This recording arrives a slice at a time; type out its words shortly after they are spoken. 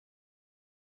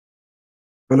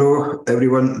Hello,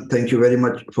 everyone. Thank you very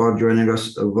much for joining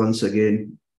us once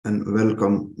again and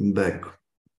welcome back.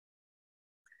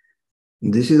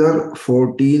 This is our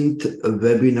 14th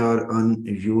webinar on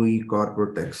UAE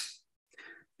corporate tax,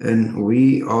 and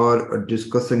we are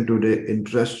discussing today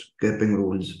interest capping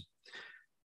rules.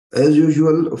 As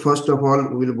usual, first of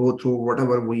all, we'll go through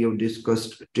whatever we have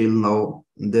discussed till now,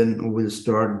 then we'll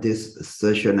start this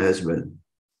session as well.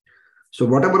 So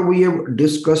whatever we have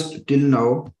discussed till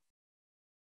now,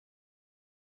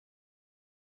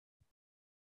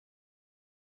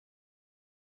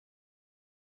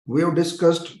 we have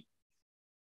discussed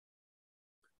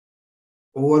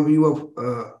overview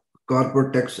of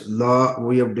corporate tax law.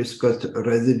 We have discussed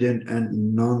resident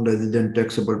and non-resident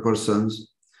taxable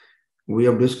persons. We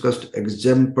have discussed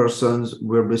exempt persons.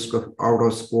 We have discussed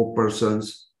out-of-scope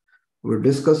persons. We have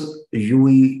discussed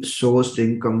UAE sourced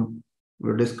income. We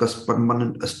have discussed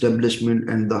permanent establishment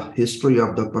and the history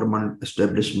of the permanent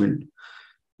establishment.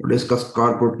 We discussed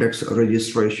corporate tax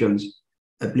registrations,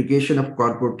 application of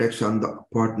corporate tax on the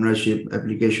partnership,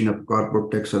 application of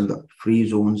corporate tax on the free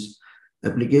zones,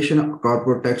 application of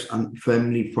corporate tax on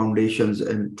family foundations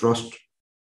and trust,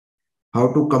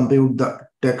 how to compute the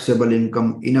taxable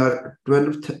income. In our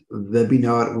 12th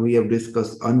webinar, we have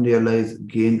discussed unrealized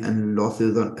gain and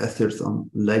losses on assets on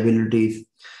liabilities.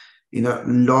 In our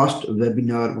last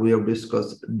webinar, we have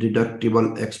discussed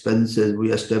deductible expenses.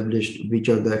 We established which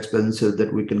are the expenses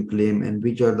that we can claim and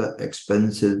which are the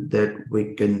expenses that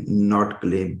we cannot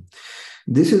claim.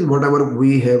 This is whatever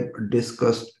we have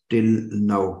discussed till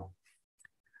now.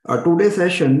 Today's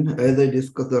session, as I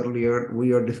discussed earlier,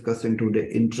 we are discussing today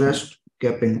interest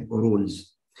capping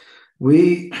rules.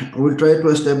 We will try to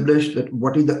establish that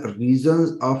what is the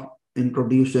reasons of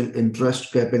introducing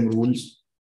interest capping rules.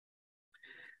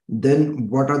 Then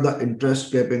what are the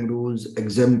interest capping rules,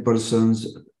 exempt persons,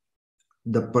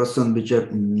 the person which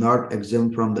are not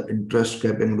exempt from the interest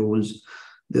capping rules.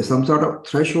 There's some sort of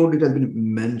threshold, it has been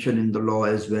mentioned in the law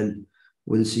as well.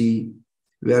 We'll see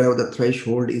wherever the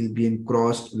threshold is being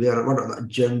crossed, what are the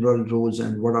general rules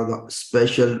and what are the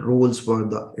special rules for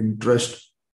the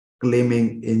interest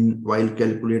claiming while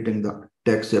calculating the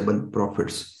taxable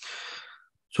profits.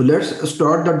 So let's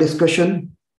start the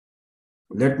discussion.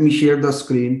 Let me share the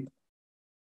screen.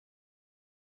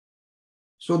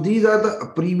 So these are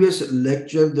the previous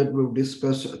lectures that we've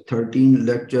discussed, 13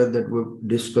 lectures that we've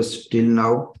discussed till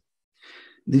now.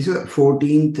 This is the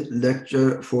 14th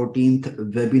lecture,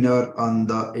 14th webinar on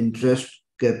the interest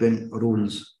capping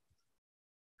rules.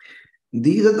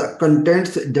 These are the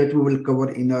contents that we will cover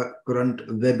in our current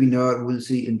webinar. We'll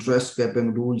see interest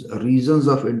capping rules, reasons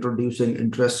of introducing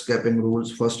interest capping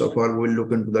rules. First of all, we'll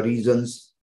look into the reasons.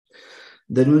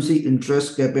 Then we'll see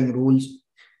interest capping rules.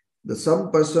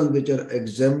 Some persons which are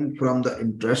exempt from the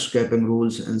interest capping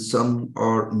rules and some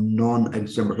are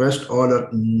non-exempt. Rest all are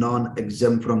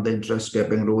non-exempt from the interest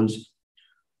capping rules.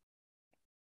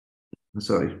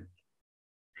 Sorry.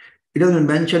 It has been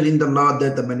mentioned in the law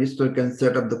that the minister can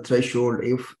set up the threshold.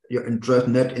 If your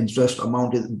net interest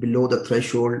amount is below the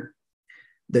threshold,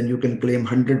 then you can claim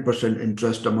 100%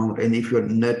 interest amount. And if your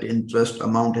net interest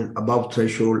amount is above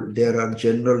threshold, there are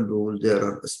general rules, there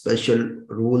are special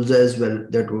rules as well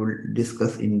that we'll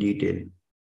discuss in detail.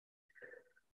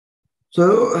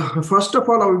 So first of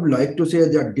all, I would like to say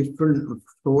there are different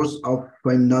sources of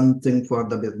financing for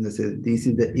the businesses. This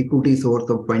is the equity source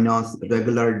of finance,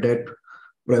 regular debt,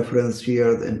 preference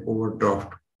shares, and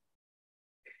overdraft.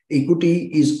 Equity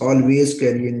is always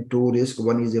carrying two risks.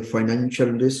 One is a financial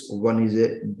risk, one is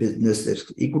a business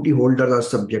risk. Equity holders are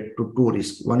subject to two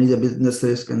risks. One is a business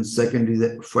risk and second is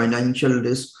a financial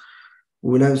risk.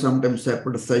 We will have sometimes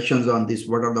separate sessions on this.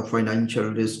 What are the financial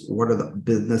risks? What are the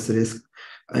business risks?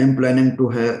 I am planning to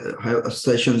have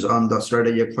sessions on the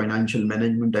strategic financial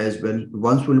management as well.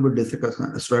 Once we will discuss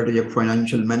strategic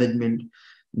financial management,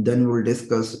 then we'll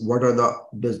discuss what are the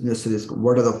business risks,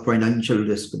 what are the financial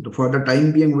risks. For the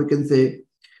time being, we can say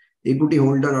equity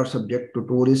holders are subject to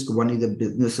two risks. One is a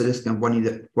business risk and one is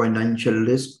a financial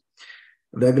risk.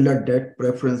 Regular debt,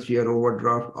 preference share,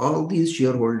 overdraft, all these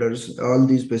shareholders, all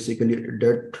these basically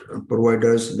debt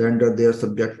providers, lender, they are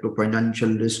subject to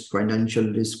financial risk,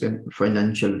 and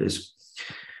financial risk.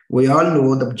 We all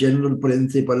know the general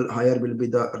principle, higher will be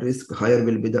the risk, higher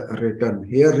will be the return.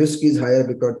 Here risk is higher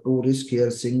because two risks here,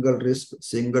 single risk,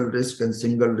 and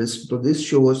single risk. So this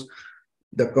shows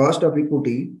the cost of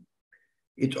equity,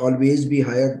 it always be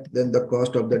higher than the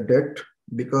cost of the debt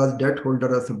because debt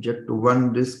holders are subject to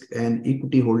one risk and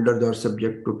equity holders are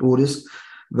subject to two risks.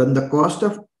 When the cost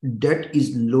of debt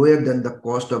is lower than the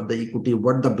cost of the equity,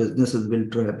 what the businesses will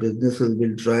try? Businesses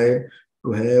will try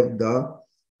to have the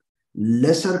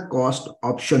lesser cost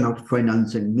option of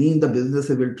financing, mean the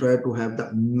businesses will try to have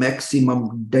the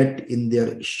maximum debt in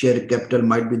their share capital.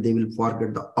 Might be they will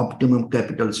forget the optimum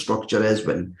capital structure as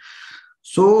well.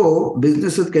 So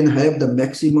businesses can have the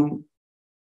maximum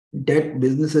debt,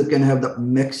 businesses can have the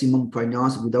maximum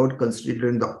finance without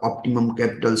considering the optimum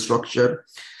capital structure.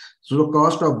 So the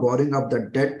cost of borrowing of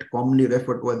the debt, commonly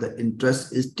referred to as the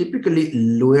interest, is typically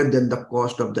lower than the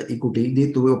cost of the equity.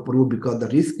 This to prove because the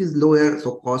risk is lower,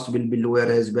 so cost will be lower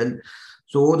as well.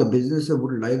 So the businesses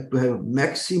would like to have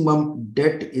maximum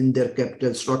debt in their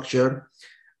capital structure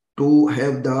to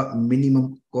have the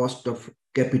minimum cost of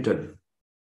capital.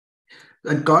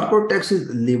 And corporate tax is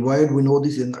levied, we know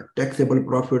this, in taxable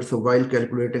profits. So while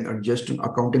calculating, adjusting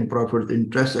accounting profits,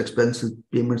 interest expenses,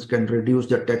 payments can reduce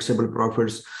the taxable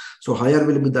profits. So higher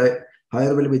will be the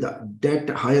debt,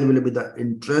 higher will be the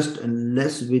interest, and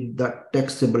less with the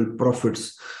taxable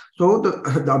profits. So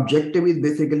the objective is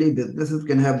basically businesses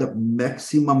can have the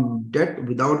maximum debt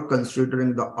without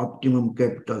considering the optimum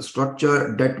capital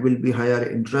structure. Debt will be higher,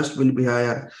 interest will be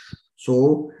higher.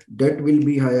 So debt will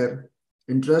be higher,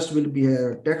 interest will be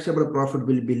higher, taxable profit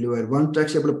will be lower. One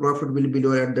taxable profit will be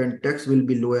lower, and then tax will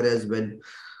be lower as well.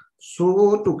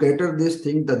 So to cater this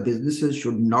thing, the businesses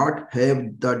should not have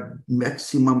the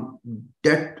maximum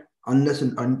debt unless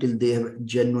and until they have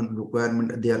genuine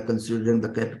requirement. They are considering the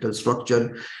capital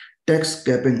structure. Tax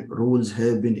capping rules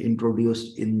have been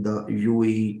introduced in the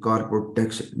UAE corporate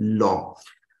tax law.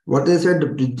 What they said,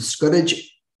 to discourage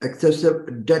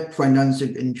excessive debt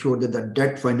financing, ensure that the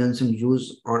debt financing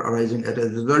used or arising as a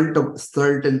result of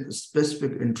certain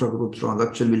specific intragroup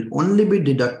transaction will only be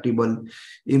deductible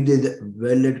if there is a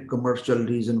valid commercial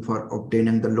reason for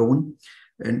obtaining the loan.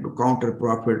 And to counter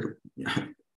profit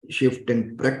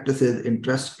shifting practices,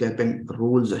 interest capping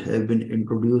rules have been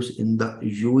introduced in the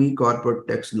UAE corporate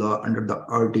tax law under the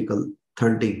Article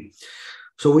 30.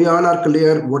 So we all are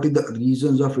clear what is the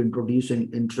reasons of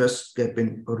introducing interest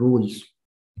capping rules.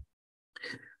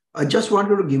 I just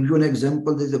wanted to give you an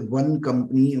example. There's one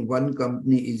company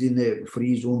is in a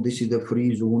free zone. This is the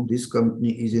free zone. This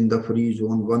company is in the free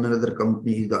zone. One another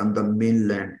company is on the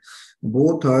mainland.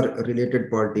 Both are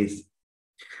related parties.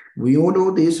 We all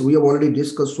know this. We have already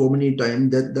discussed so many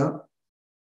times that the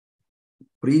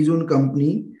free zone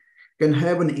company can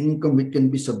have an income which can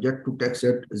be subject to tax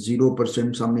at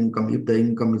 0%, some income. If the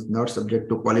income is not subject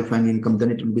to qualifying income,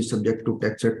 then it will be subject to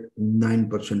tax at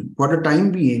 9%. For the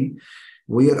time being,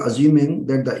 we are assuming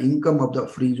that the income of the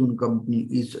free zone company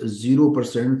is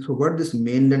 0%. So what this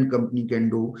mainland company can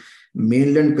do,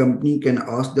 mainland company can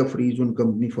ask the free zone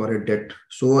company for a debt.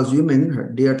 So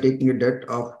assuming they are taking a debt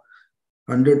of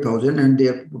 100,000 and they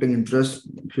are putting interest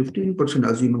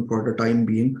 15%, assuming for the time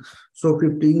being. So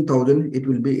 15,000, it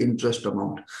will be interest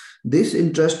amount. This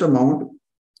interest amount,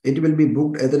 it will be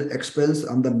booked as an expense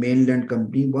on the mainland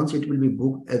company. Once it will be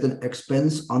booked as an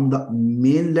expense on the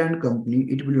mainland company,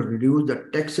 it will reduce the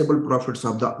taxable profits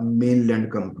of the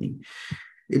mainland company.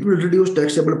 It will reduce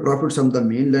taxable profits of the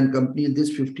mainland company.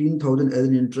 This 15,000 as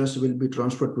an interest will be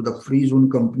transferred to the free zone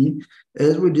company.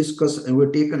 As we discussed, and we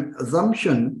take an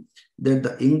assumption that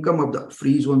the income of the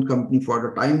free zone company for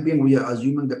the time being, we are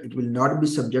assuming that it will not be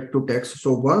subject to tax.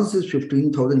 So once this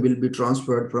 15,000 will be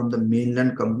transferred from the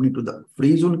mainland company to the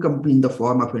free zone company in the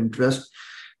form of interest,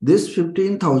 this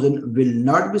 15,000 will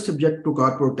not be subject to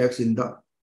corporate tax in the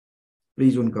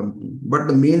free zone company. But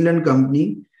the mainland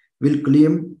company can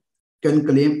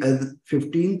claim as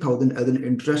 15,000 as an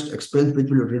interest expense, which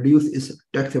will reduce its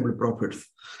taxable profits.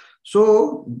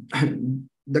 So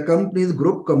the companies,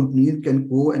 group companies can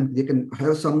go and they can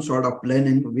have some sort of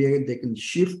planning where they can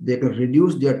shift, they can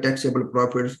reduce their taxable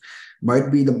profits.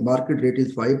 Might be the market rate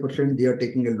is 5%, they are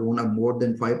taking a loan of more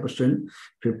than 5%,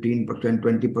 15%,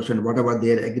 20%, whatever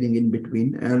they are agreeing in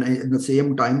between. And at the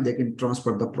same time, they can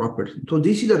transfer the profits. So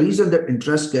this is the reason that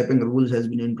interest capping rules has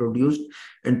been introduced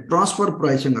and transfer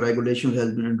pricing regulations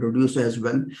has been introduced as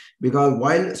well, because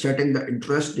while setting the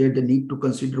interest rate, they need to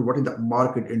consider what is the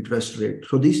market interest rate.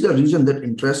 So this is the reason that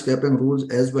interest capping rules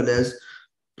as well as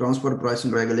transfer pricing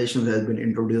regulations has been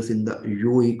introduced in the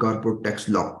UAE corporate tax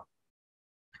law.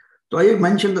 So I have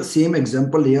mentioned the same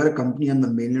example here. A company on the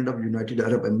mainland of United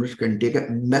Arab Emirates can take a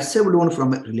massive loan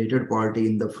from a related party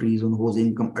in the free zone whose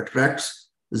income attracts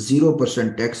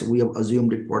 0% tax. We have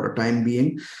assumed it for the time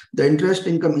being. The interest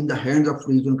income in the hands of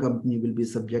free zone company will be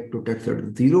subject to tax at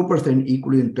 0%.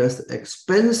 Equally, interest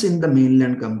expense in the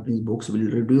mainland company's books will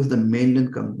reduce the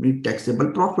mainland company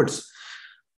taxable profits.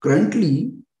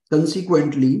 Consequently,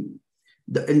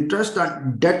 the interest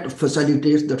on debt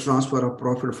facilitates the transfer of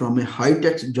profit from a high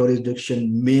tax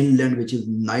jurisdiction, mainland, which is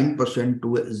 9%,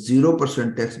 to a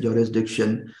 0% tax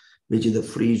jurisdiction, which is a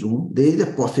free zone. There is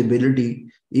a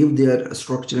possibility if they are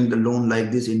structuring the loan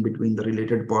like this in between the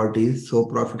related parties, so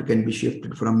profit can be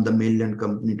shifted from the mainland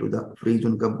company to the free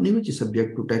zone company, which is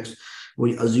subject to tax.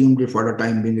 We assumed it for the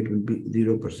time being, it will be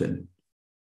 0%.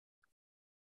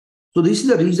 So this is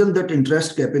the reason that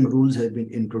interest capping rules have been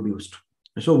introduced.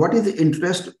 So what is the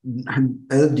interest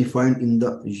as defined in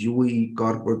the UAE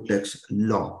corporate tax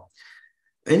law?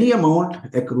 Any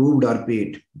amount accrued or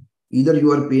paid, either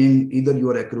you are paying, either you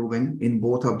are accruing. In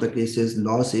both of the cases,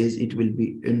 law says it will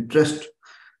be interest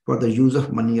for the use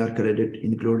of money or credit,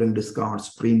 including discounts,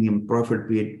 premium, profit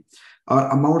paid, or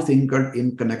amounts incurred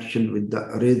in connection with the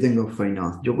raising of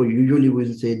finance. Usually we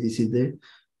will say this is the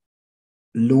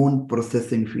loan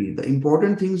processing fee. The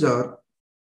important things are,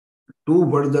 two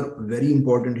words are very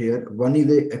important here. One is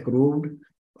the accrued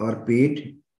or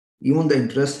paid. Even the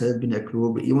interest has been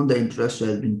accrued, even the interest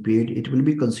has been paid, it will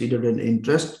be considered an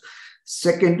interest.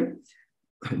 Second,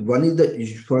 one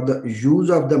is for the use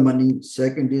of the money.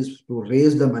 Second is to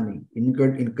raise the money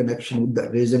incurred in connection with the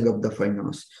raising of the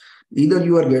finance. Either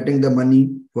you are getting the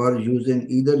money for using,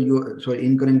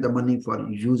 incurring the money for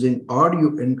using, or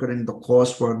you incurring the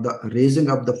cost for the raising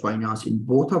of the finance. In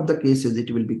both of the cases,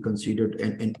 it will be considered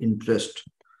an interest.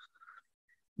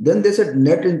 Then they said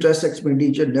net interest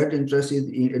expenditure. Net interest is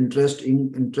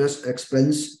interest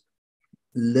expense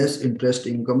less interest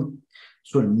income.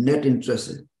 So net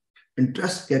interest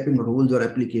capping rules are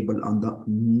applicable on the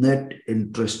net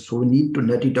interest. So we need to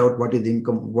net it out. What is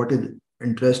income? What is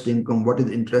interest income? What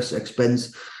is interest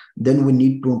expense? Then we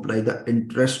need to apply the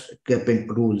interest capping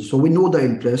rules. So we know the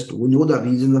interest. We know the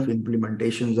reasons of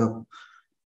implementations of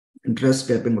interest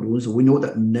capping rules. We know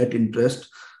the net interest.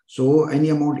 So any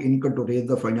amount incurred to raise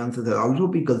the finances will also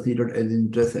be considered as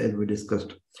interest, as we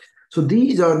discussed. So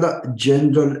these are the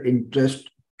general interest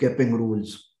capping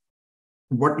rules.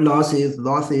 What law says?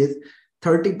 Law says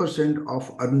 30%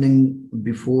 of earning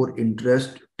before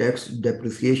interest, tax,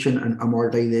 depreciation, and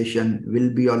amortization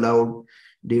will be allowed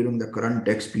during the current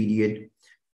tax period.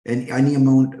 And any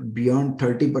amount beyond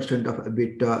 30% of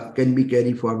EBITDA can be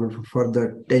carried forward for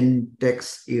the 10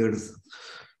 tax years.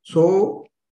 So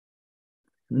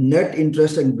net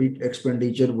interest and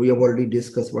expenditure, we have already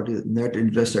discussed what is net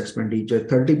interest expenditure.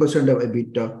 30% of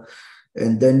EBITDA,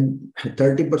 and then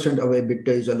 30% of EBITDA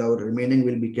is allowed. Remaining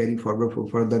will be carried forward for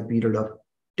further period of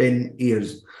 10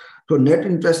 years. So net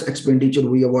interest expenditure,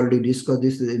 we have already discussed.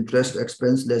 This is interest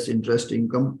expense less interest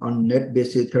income on net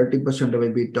basis, 30% of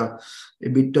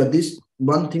EBITDA. This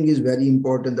one thing is very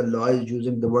important. The law is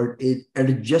using the word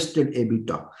adjusted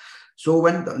EBITDA. So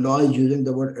when the law is using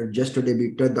the word adjusted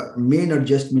EBITDA, the main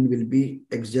adjustment will be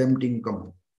exempt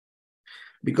income.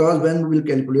 Because when we will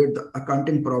calculate the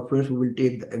accounting profits, we will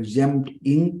take the exempt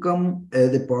income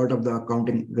as a part of the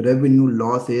accounting revenue.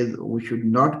 Law says we should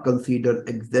not consider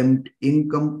exempt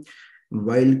income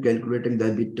while calculating the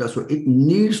EBITDA. So it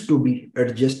needs to be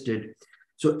adjusted.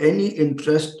 So any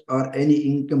interest or any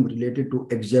income related to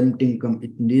exempt income,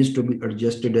 it needs to be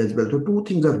adjusted as well. So two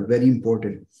things are very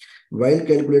important. While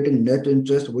calculating net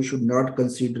interest, we should not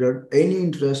consider any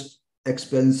interest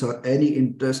expense or any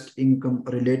interest income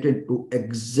related to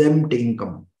exempt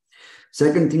income.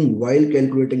 Second thing, while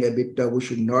calculating EBITDA, we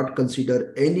should not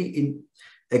consider any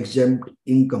exempt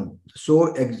income.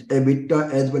 So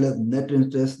EBITDA as well as net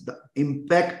interest, the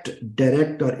impact,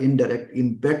 direct or indirect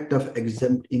impact of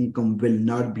exempt income will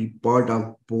not be part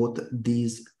of both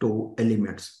these two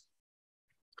elements.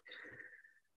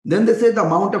 Then they say the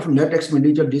amount of net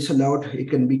expenditure disallowed,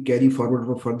 it can be carried forward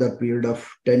for further period of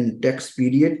 10 tax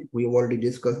period. We have already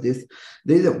discussed this.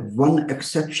 There is one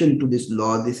exception to this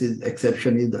law. This is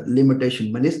exception is the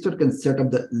limitation. Minister can set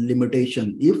up the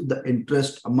limitation. If the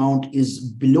interest amount is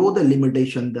below the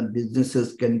limitation, then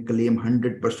businesses can claim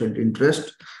 100%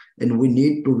 interest. And we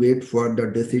need to wait for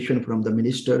the decision from the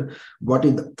minister. What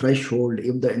is the threshold?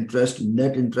 If the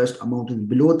net interest amount is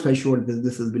below threshold,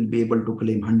 businesses will be able to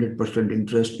claim 100%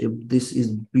 interest. If this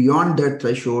is beyond that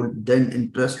threshold, then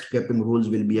interest capping rules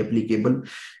will be applicable.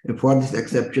 And for this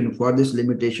exception, for this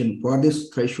limitation, for this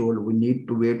threshold, we need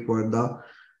to wait for the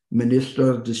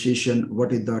minister's decision.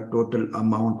 What is the total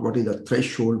amount? What is the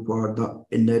threshold for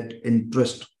the net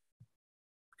interest?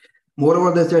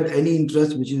 Moreover, they said any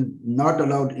interest which is not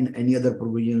allowed in any other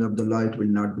provision of the law, it will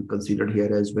not be considered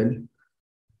here as well.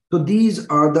 So these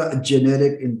are the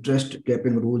generic interest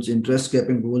capping rules. Interest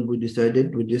capping rule we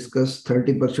discussed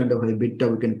 30% of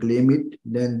EBITDA, we can claim it.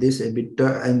 Then this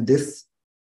EBITDA and this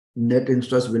net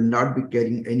interest will not be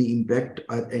carrying any impact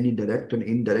or any direct and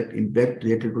indirect impact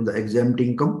related to the exempt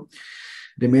income.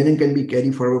 Remaining can be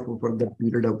carried forward for the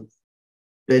period of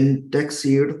 10 tax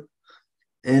years.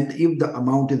 And if the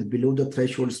amount is below the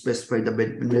threshold specified, the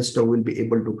investor will be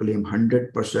able to claim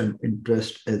 100%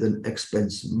 interest as an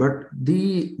expense. But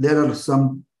there are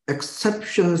some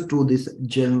exceptions to this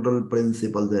general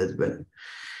principles as well.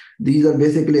 These are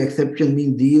basically exceptions,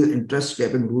 mean these interest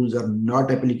capping rules are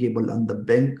not applicable on the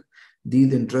bank.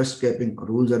 These interest capping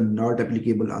rules are not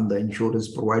applicable on the insurance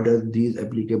providers. These are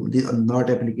not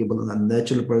applicable on a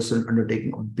natural person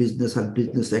undertaking a business or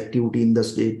business activity in the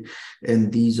state.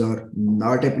 And these are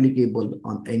not applicable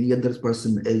on any other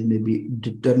person as may be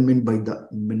determined by the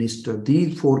minister.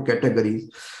 These four categories.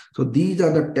 So these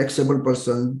are the taxable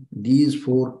persons. These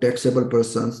four taxable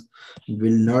persons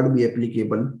will not be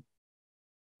applicable.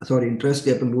 Sorry, interest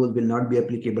capping rules will not be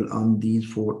applicable on these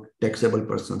four taxable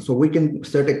persons. So we can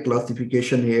set a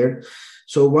classification here.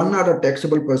 So one are a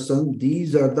taxable person.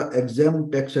 These are the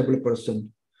exempt taxable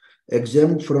person,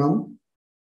 exempt from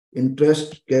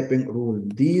interest capping rule.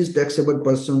 These taxable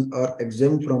persons are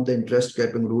exempt from the interest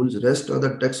capping rules. Rest of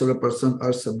the taxable persons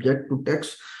are subject to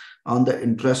tax on the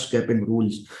interest capping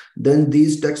rules. Then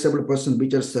these taxable persons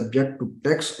which are subject to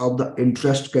tax of the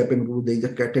interest capping rule, there is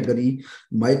a category,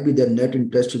 might be their net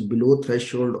interest is below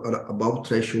threshold or above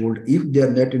threshold. If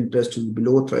their net interest is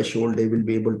below threshold, they will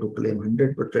be able to claim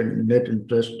 100% net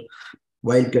interest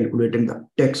while calculating the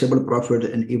taxable profit.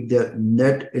 And if their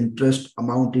net interest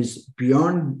amount is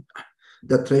beyond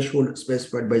the threshold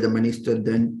specified by the minister,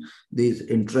 then this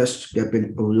interest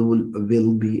capping rule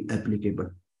will be applicable.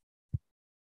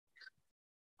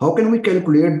 How can we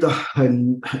calculate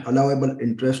the allowable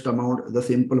interest amount? The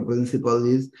simple principle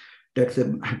is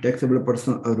taxable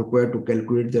person are required to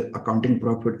calculate their accounting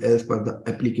profit as per the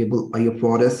applicable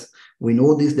IFRS. We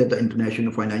know this, that the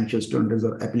international financial standards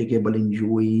are applicable in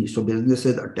UAE. So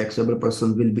businesses, a taxable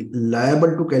person will be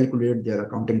liable to calculate their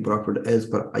accounting profit as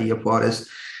per IFRS.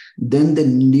 Then they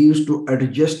need to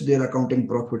adjust their accounting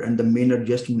profit, and the main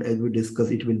adjustment, as we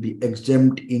discussed, it will be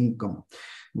exempt income.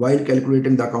 While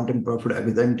calculating the accounting profit,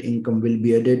 exempt income will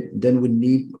be added. Then we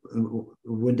need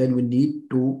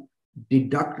to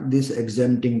deduct this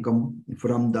exempt income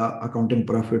from the accounting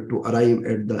profit to arrive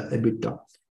at the EBITDA.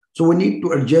 So we need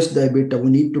to adjust the EBITDA. We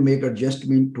need to make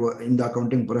adjustment in the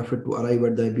accounting profit to arrive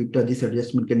at the EBITDA. This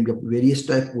adjustment can be of various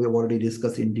types. We have already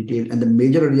discussed in detail. And the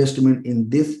major adjustment in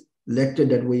this lecture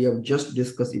that we have just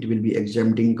discussed, it will be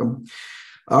exempt income.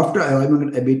 After arriving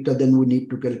at EBITDA, then we need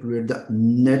to calculate the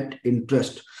net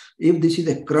interest. If this is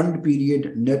a current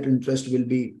period, net interest will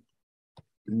be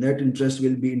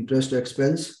interest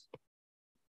expense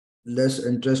less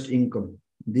interest income.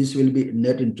 This will be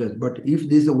net interest. But if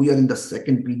we are in the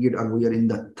second period or we are in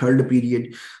the third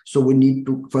period, so we need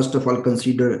to first of all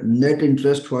consider net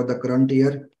interest for the current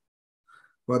year.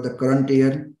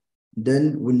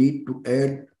 Then we need to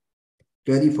add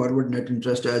carry forward net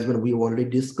interest as well. We have already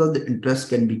discussed the interest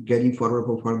can be carried forward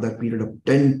for further period of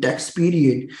 10 tax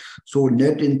period. So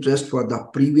net interest for the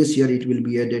previous year, it will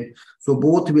be added. So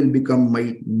both will become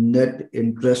my net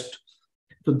interest.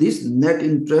 So this net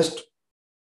interest,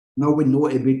 now we know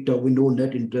EBITDA, we know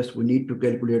net interest, we need to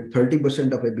calculate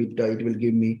 30% of EBITDA. It will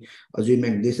give me,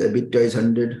 assuming this EBITDA is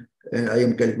 100 and I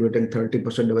am calculating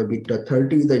 30% of EBITDA.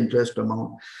 30 is the interest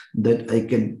amount that I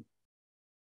can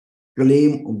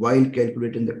claim while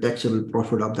calculating the taxable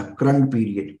profit of the current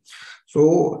period.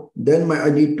 So then I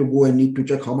need to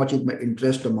check how much is my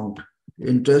interest amount.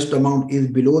 Interest amount is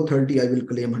below 30, I will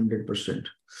claim 100%.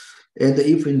 And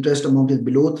if interest amount is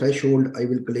below threshold, I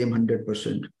will claim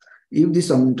 100%. If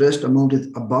this interest amount is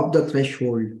above the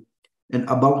threshold and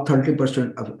above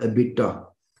 30% of EBITDA,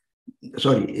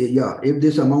 if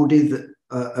this amount is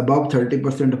above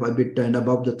 30% of EBITDA and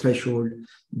above the threshold,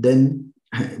 then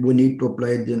we need to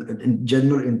apply the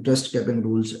general interest capping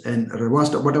rules, and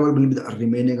whatever will be the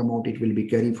remaining amount, it will be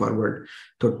carried forward.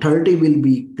 So 30 will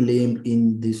be claimed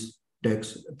in this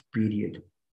tax period.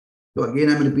 So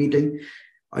again, I'm repeating,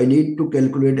 I need to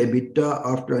calculate EBITDA.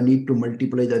 After I need to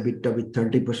multiply the EBITDA with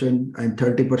 30%, and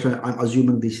 30%, I'm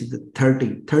assuming this is the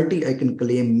 30. 30 I can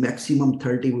claim, maximum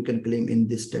 30 we can claim in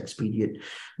this tax period.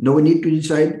 Now we need to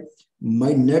decide,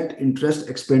 my net interest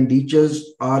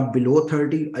expenditures are below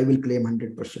 30, I will claim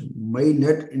 100%. My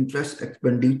net interest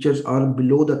expenditures are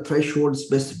below the threshold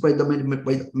specified by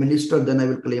the minister, then I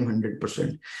will claim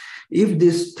 100%. If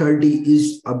this 30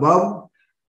 is above,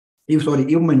 if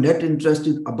my net interest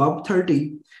is above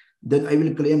 30, then I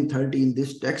will claim 30 in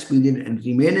this tax period, and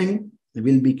remaining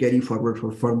will be carried forward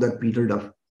for further period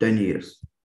of 10 years.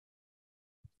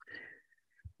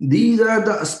 These are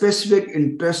the specific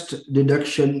interest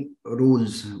deduction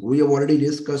rules. We have already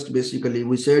discussed. Basically,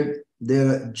 we said there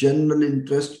are general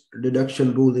interest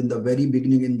deduction rules in the very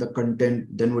beginning in the content.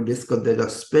 Then we discuss there are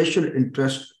special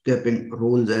interest capping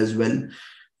rules as well.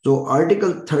 So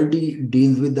Article 30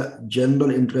 deals with the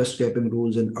general interest capping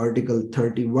rules, and Article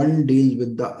 31 deals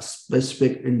with the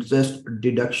specific interest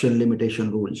deduction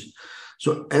limitation rules.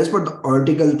 So as per the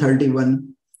Article 31,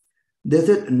 they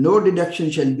said no deduction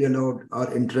shall be allowed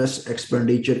or interest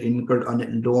expenditure incurred on a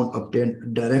loan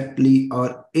obtained directly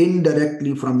or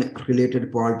indirectly from a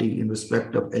related party in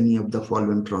respect of any of the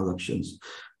following transactions.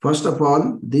 First of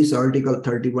all, this Article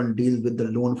 31 deals with the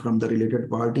loan from the related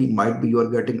party. Might be you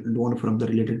are getting loan from the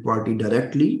related party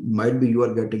directly, might be you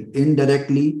are getting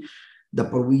indirectly. The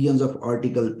provisions of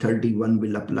Article 31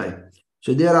 will apply.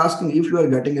 So they are asking if you are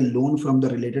getting a loan from the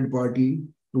related party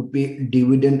to pay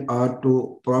dividend or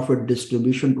to profit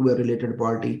distribution to a related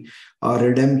party, or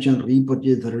redemption,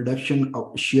 repurchase, reduction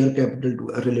of share capital to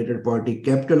a related party,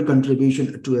 capital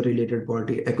contribution to a related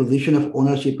party, acquisition of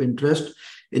ownership interest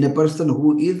in a person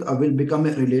who is or will become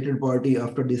a related party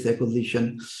after this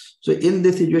acquisition. So in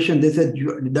this situation, they said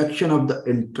deduction of the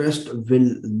interest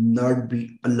will not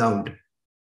be allowed.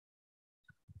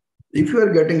 If you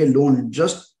are getting a loan,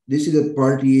 just this is a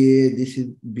party A, this is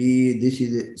B, this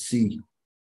is a C.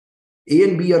 A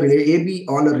and B are A, B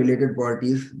all are related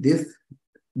parties. This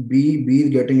B is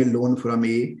getting a loan from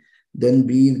A, then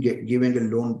B is giving a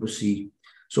loan to C.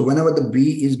 So whenever the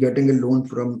B is getting a loan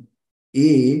from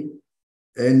A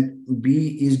and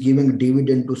B is giving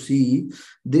dividend to C,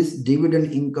 this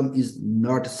dividend income is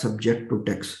not subject to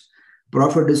tax.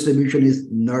 Profit distribution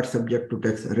is not subject to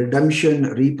tax. Redemption,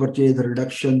 repurchase,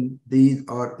 reduction, these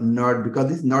are not, because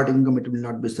it's not income, it will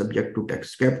not be subject to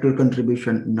tax. Capital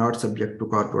contribution, not subject to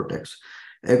corporate tax.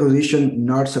 Acquisition,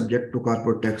 not subject to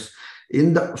corporate tax.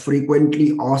 In the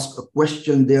frequently asked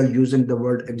question, they are using the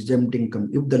word exempt income.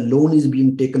 If the loan is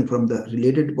being taken from the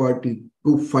related party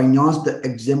to finance the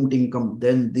exempt income,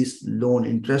 then this loan,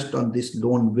 interest on this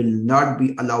loan will not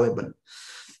be allowable.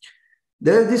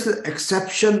 There is this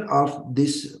exception of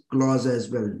this clause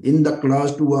as well. In the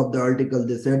clause 2 of the article,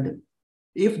 they said,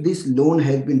 if this loan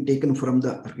has been taken from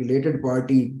the related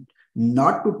party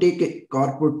not to take a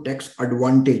corporate tax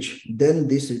advantage, then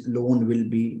this loan will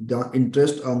be, the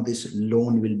interest on this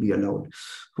loan will be allowed.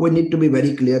 We need to be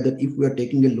very clear that if we are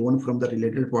taking a loan from the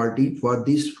related party for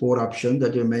these 4 options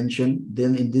that you mentioned,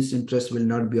 then in this interest will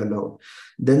not be allowed.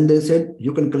 Then they said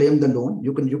you can claim the loan,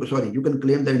 you can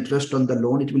claim the interest on the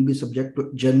loan. It will be subject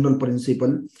to general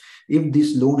principle if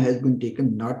this loan has been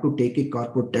taken not to take a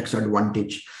corporate tax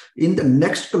advantage. In the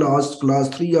next clause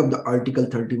 3 of the Article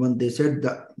 31, they said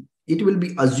that it will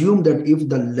be assumed that if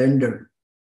the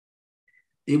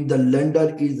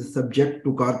lender is subject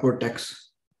to corporate tax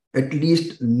at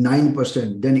least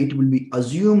 9%, then it will be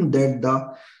assumed that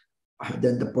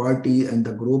the party and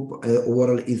the group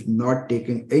overall is not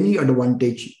taking any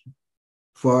advantage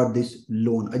for this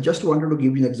loan. I just wanted to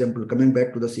give you an example. Coming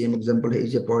back to the same example, here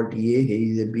is a party A,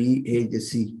 here is a B, here is a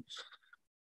C.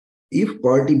 If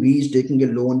party B is taking a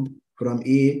loan from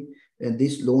A, and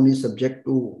this loan is subject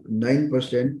to 9%,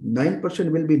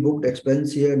 9% will be booked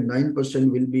expense here,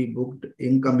 9% will be booked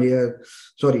income here.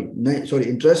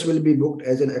 Interest will be booked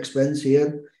as an expense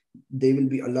here. They will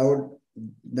be allowed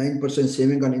 9%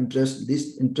 saving on interest.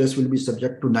 This interest will be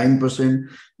subject to 9%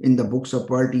 in the books of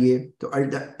party A. So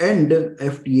at the end,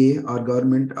 FTA or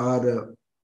government or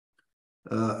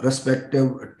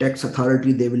respective tax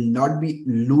authority, they will not be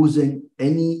losing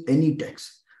any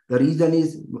tax. The reason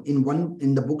is in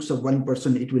the books of one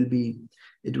person it will be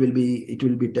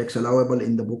tax allowable.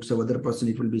 In the books of other person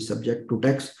it will be subject to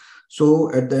tax. So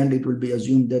at the end it will be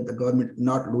assumed that the government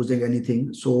not losing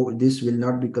anything. So this will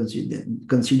not be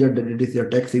considered that it is a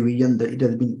tax evasion, that it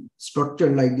has been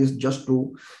structured like this just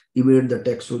to evade the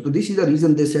tax. So this is the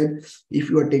reason they said if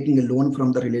you are taking a loan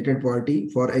from the related party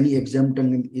for any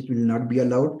exemption, it will not be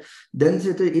allowed. Then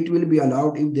it will be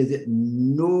allowed if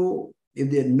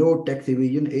there is no tax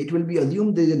evasion. It will be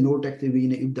assumed there is no tax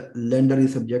evasion if the lender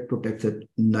is subject to tax at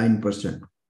 9%.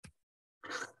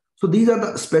 So these are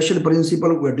the special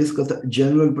principles. We have discussed the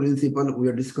general principle. We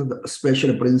have discussed the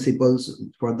special principles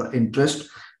for the interest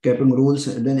capping rules.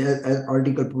 And then as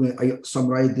article, I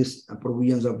summarize this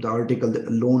provisions of the article. The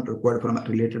loan required from a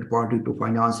related party to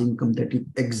finance income that is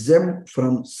exempt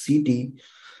from CT,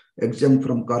 exempt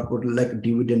from corporate, like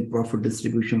dividend, profit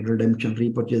distribution, redemption,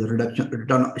 repurchase, reduction,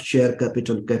 return on share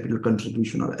capital, capital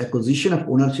contribution, or acquisition of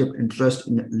ownership interest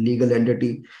in a legal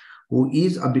entity, who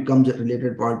is or becomes a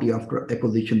related party after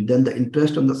acquisition, then the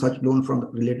interest on the such loan from the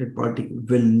related party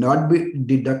will not be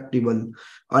deductible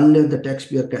unless the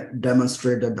taxpayer can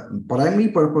demonstrate that the primary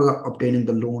purpose of obtaining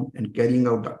the loan and carrying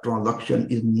out the transaction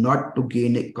is not to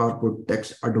gain a corporate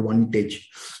tax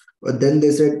advantage. But then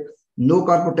they said, no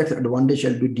corporate tax advantage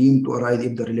shall be deemed to arise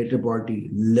if the related party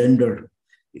lender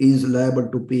is liable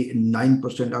to pay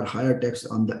 9% or higher tax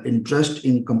on the interest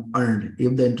income earned.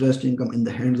 If the interest income in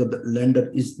the hands of the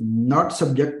lender is not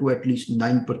subject to at least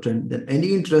 9%, then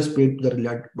any interest paid to the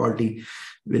related party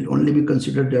will only be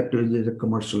considered that there is a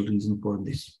commercial reason for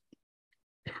this.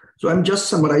 So I'm just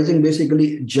summarizing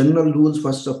basically general rules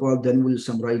first of all, then we'll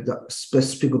summarize the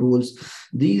specific rules.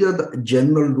 These are the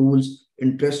general rules,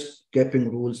 interest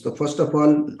capping rules. The first of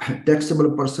all,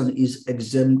 taxable person is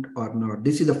exempt or not.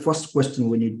 This is the first question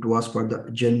we need to ask for the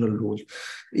general rules.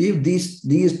 If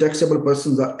these taxable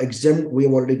persons are exempt, we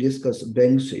have already discussed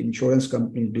banks, insurance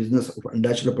companies, business,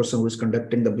 natural person who is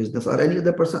conducting the business, or any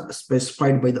other person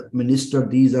specified by the minister.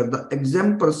 These are the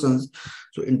exempt persons.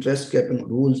 So interest capping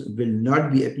rules will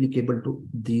not be applicable to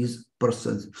these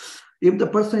persons. If the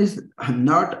person is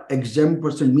not exempt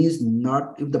person, means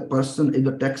not if the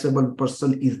taxable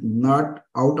person is not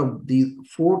out of these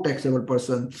 4 taxable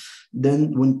persons,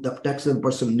 then when the taxable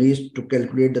person needs to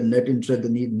calculate the net interest, they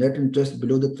need net interest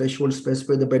below the threshold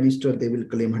specified by the minister, they will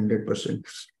claim 100%.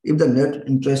 If the net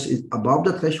interest is above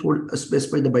the threshold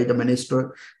specified by the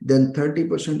minister, then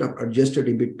 30% of adjusted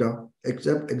EBITDA,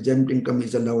 except exempt income,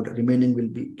 is allowed. Remaining will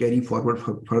be carried forward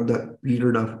for the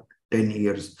period of 10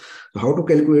 years. So how to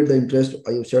calculate the interest?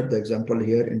 I have set the example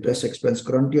here. Interest expense,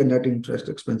 current year net interest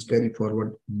expense, carry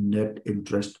forward net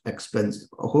interest expense.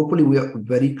 Hopefully we are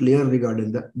very clear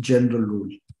regarding the general rule.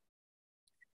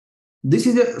 This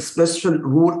is a special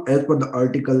rule as per the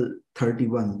Article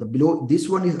 31. The below, this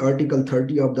one is Article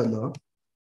 30 of the law,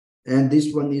 and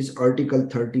this one is Article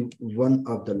 31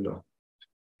 of the law.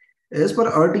 As per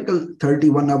Article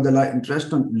 31 of the law,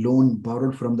 interest on loan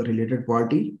borrowed from the related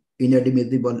party,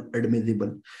 inadmissible,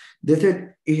 admissible. They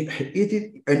said it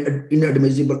is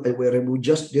inadmissible where we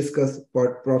just discussed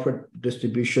profit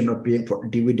distribution or paying for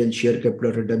dividend, share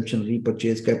capital, redemption,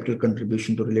 repurchase, capital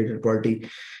contribution to related party,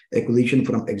 acquisition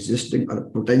from existing or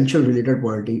potential related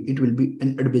party. It will be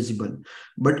inadmissible,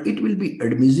 but it will be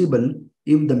admissible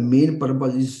if the main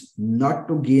purpose is not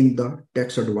to gain the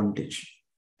tax advantage.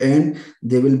 And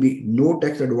there will be no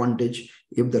tax advantage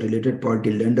if the related party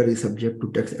lender is subject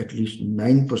to tax at least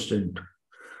 9%.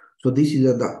 So this is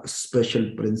the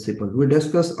special principle. We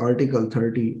discuss Article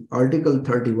 30, Article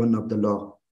 31 of the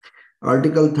law.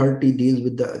 Article 30 deals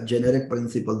with the generic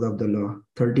principles of the law.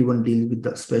 31 deals with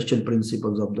the special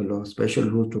principles of the law, special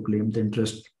rules to claim the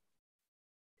interest.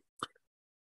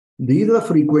 These are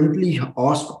frequently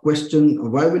asked questions.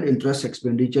 Why will interest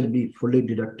expenditure be fully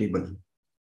deductible?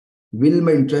 Will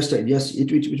my interest, yes,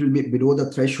 it will be below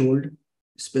the threshold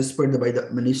specified by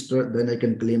the minister, then I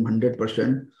can claim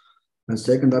 100%. And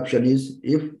second option is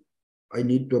if I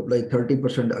need to apply 30%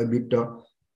 EBITDA,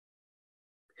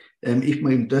 and if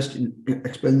my interest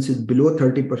expense is below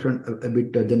 30% of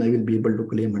EBITDA, then I will be able to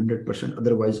claim 100%.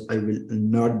 Otherwise, I will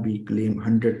not be claim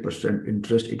 100%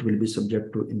 interest. It will be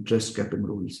subject to interest capping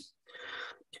rules.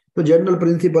 So general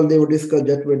principle they will discuss,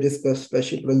 that we discuss.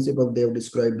 Special principle they will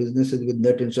describe. Businesses with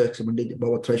net interest expenditure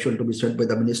above a threshold to be set by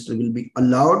the minister will be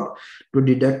allowed to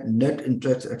deduct net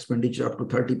interest expenditure up to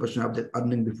 30% of their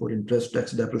earning before interest,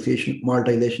 tax, depreciation,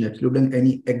 amortization, excluding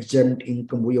any exempt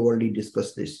income. We have already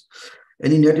discussed this.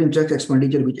 Any net interest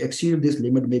expenditure which exceeds this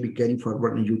limit may be carried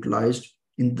forward and utilized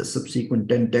in the subsequent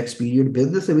 10 tax period.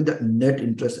 Businesses with the net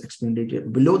interest expenditure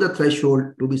below the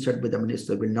threshold to be set by the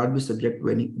minister will not be subject to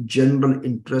any general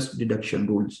interest deduction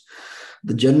rules.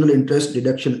 The general interest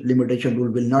deduction limitation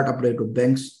rule will not apply to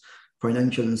banks,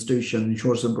 financial institutions,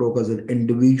 insurance brokers, and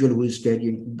individual who is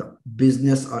carrying the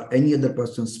business or any other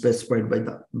person specified by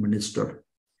the minister.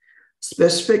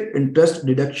 Specific interest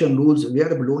deduction rules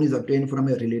where a loan is obtained from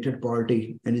a related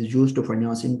party and is used to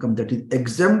finance income that is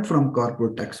exempt from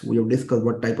corporate tax. We have discussed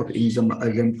what type of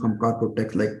exempt from corporate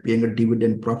tax, like paying a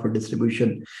dividend, profit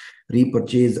distribution,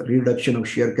 repurchase, reduction of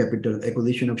share capital,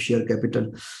 acquisition of share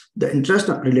capital. The interest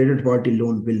on related party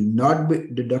loan will not be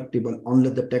deductible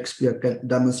unless the taxpayer can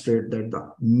demonstrate that the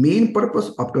main purpose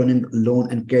of obtaining the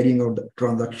loan and carrying out the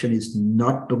transaction is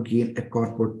not to gain a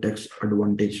corporate tax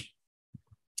advantage.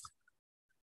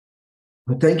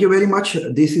 Thank you very much.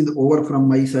 This is over from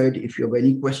my side. If you have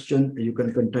any question, you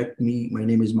can contact me. My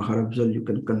name is Mahar Afzal. You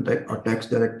can contact our tax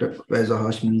director, Faiza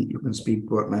Hashmi. You can speak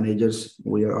to our managers.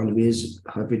 We are always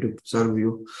happy to serve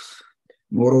you.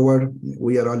 Moreover,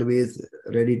 we are always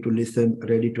ready to listen,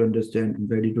 ready to understand, and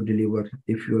ready to deliver.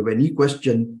 If you have any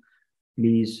question,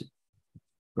 please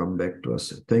come back to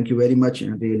us. Thank you very much,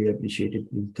 and I really appreciate it.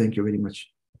 Thank you very much.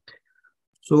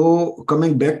 So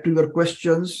coming back to your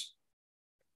questions.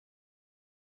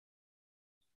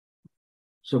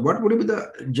 So what would be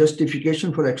the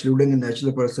justification for excluding a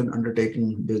natural person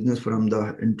undertaking business from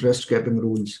the interest capping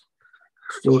rules?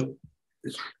 So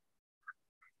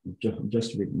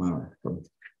just with my,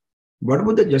 what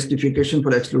would the justification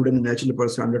for excluding a natural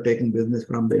person undertaking business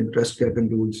from the interest capping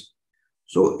rules?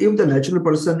 So if the natural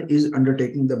person is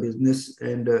undertaking the business,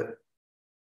 and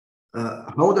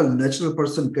how the natural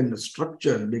person can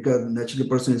structure, because natural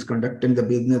person is conducting the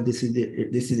business, this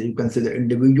is you can say the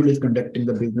individual is conducting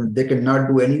the business. They cannot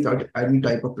do any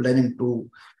type of planning to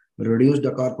reduce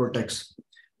the corporate tax.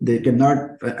 They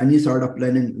cannot any sort of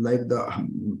planning like the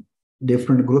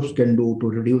different groups can do to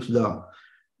reduce the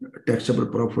taxable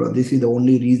profit. This is the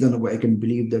only reason why I can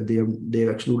believe that they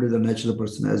have excluded the natural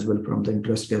person as well from the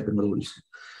interest capping rules.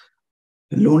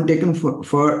 Loan taken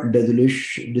for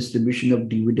distribution of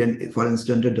dividend, for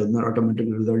instance, does not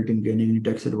automatically result in gaining any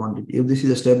tax advantage. If this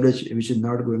is established, which is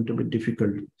not going to be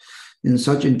difficult, in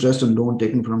such interest on loan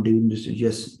taken from dividend distribution,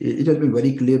 yes, it has been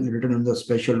very clearly written in the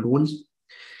special rules.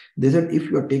 They said if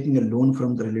you are taking a loan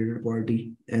from the related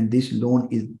party and this loan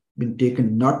is been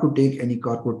taken not to take any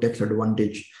corporate tax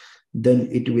advantage, then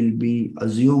it will be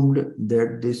assumed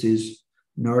that this is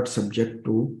not subject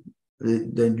to,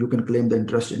 then you can claim the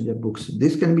interest in their books.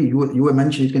 This can be, you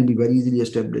mentioned, it can be very easily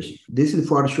established. This is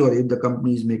for sure. If the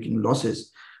company is making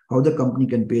losses, how the company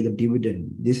can pay the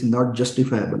dividend? This is not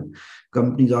justifiable.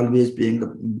 Company is always paying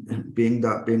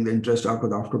the interest out of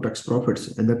the after tax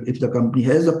profits, and if the company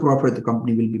has the profit, the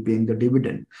company will be paying the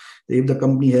dividend. If the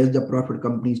company has the profit,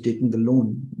 company is taking the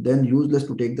loan, then useless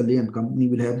to take the loan. Company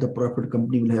will have the profit,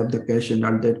 company will have the cash, and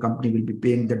all that company will be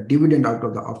paying the dividend out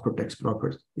of the after tax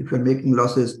profits. If you're making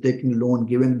losses, taking loan,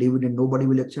 giving dividend, nobody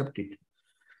will accept it.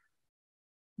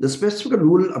 The specific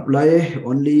rule apply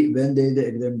only when there is the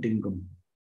exempt income.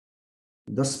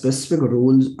 The specific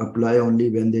rules apply only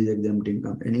when there is exempt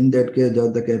income. And in that case,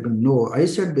 does the capping? No, I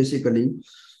said basically,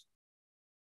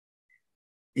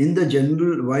 in the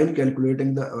general, while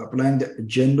calculating applying the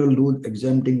general rule,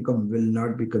 exempt income will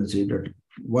not be considered.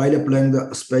 While applying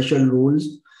the special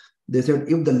rules, they said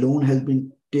if the loan has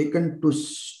been taken to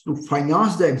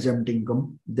finance the exempt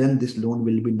income, then this loan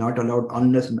will be not allowed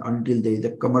unless and until there is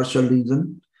a commercial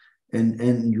reason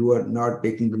and you are not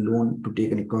taking the loan to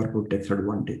take any corporate tax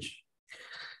advantage.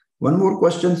 One more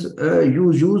question.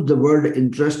 You use the word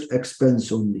interest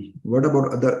expense only. What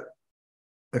about other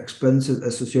expenses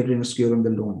associated in securing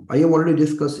the loan? I have already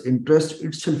discussed interest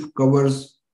itself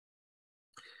covers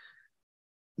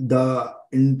the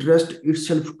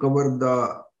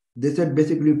they said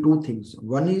basically two things.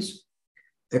 One is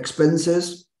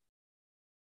expenses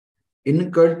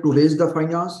incurred to raise the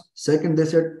finance. Second, they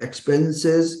said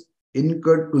expenses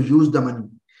incurred to use the money.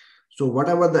 So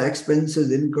whatever the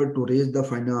expenses incurred to raise the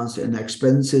finance and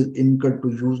expenses incurred to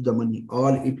use the money,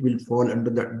 all it will fall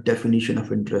under the definition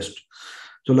of interest.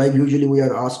 So like usually we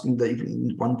are asking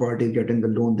if one party is getting the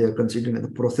loan, they are considering the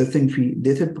processing fee.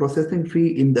 They said processing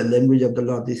fee in the language of the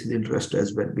law, this is interest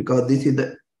as well, because this is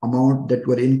the amount that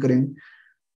we're incurring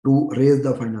to raise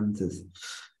the finances.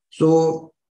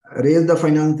 So raise the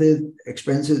finances,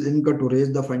 expenses incurred to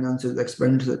raise the finances,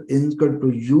 expenses incurred to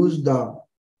use the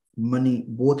money,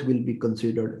 both will be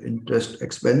considered interest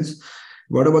expense.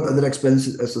 What about other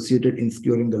expenses associated in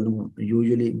securing the loan?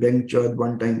 Usually bank charge,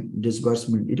 one-time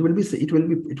disbursement. It will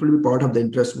be part of the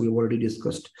interest we have already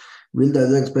discussed. Will the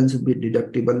other expenses be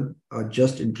deductible or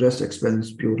just interest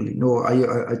expense purely? No,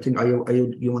 I think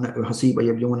you want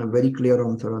Hasib, you want a very clear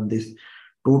answer on this.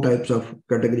 Two types of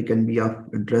category can be of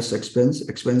interest expense.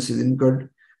 Expenses incurred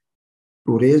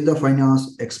to raise the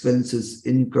finance, expenses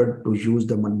incurred to use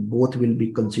the money. Both will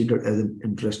be considered as an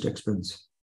interest expense.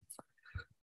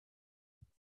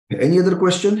 Any other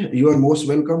question? You are most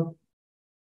welcome.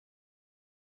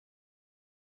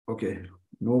 Okay,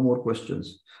 no more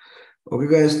questions.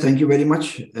 Okay, guys, thank you very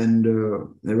much and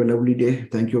have a lovely day.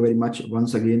 Thank you very much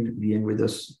once again being with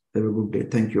us. Have a good day.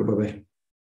 Thank you. Bye-bye.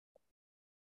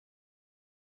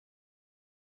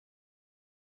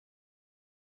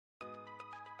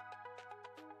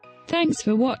 Thanks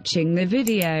for watching the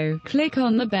video. Click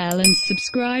on the bell and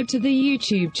subscribe to the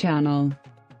YouTube channel.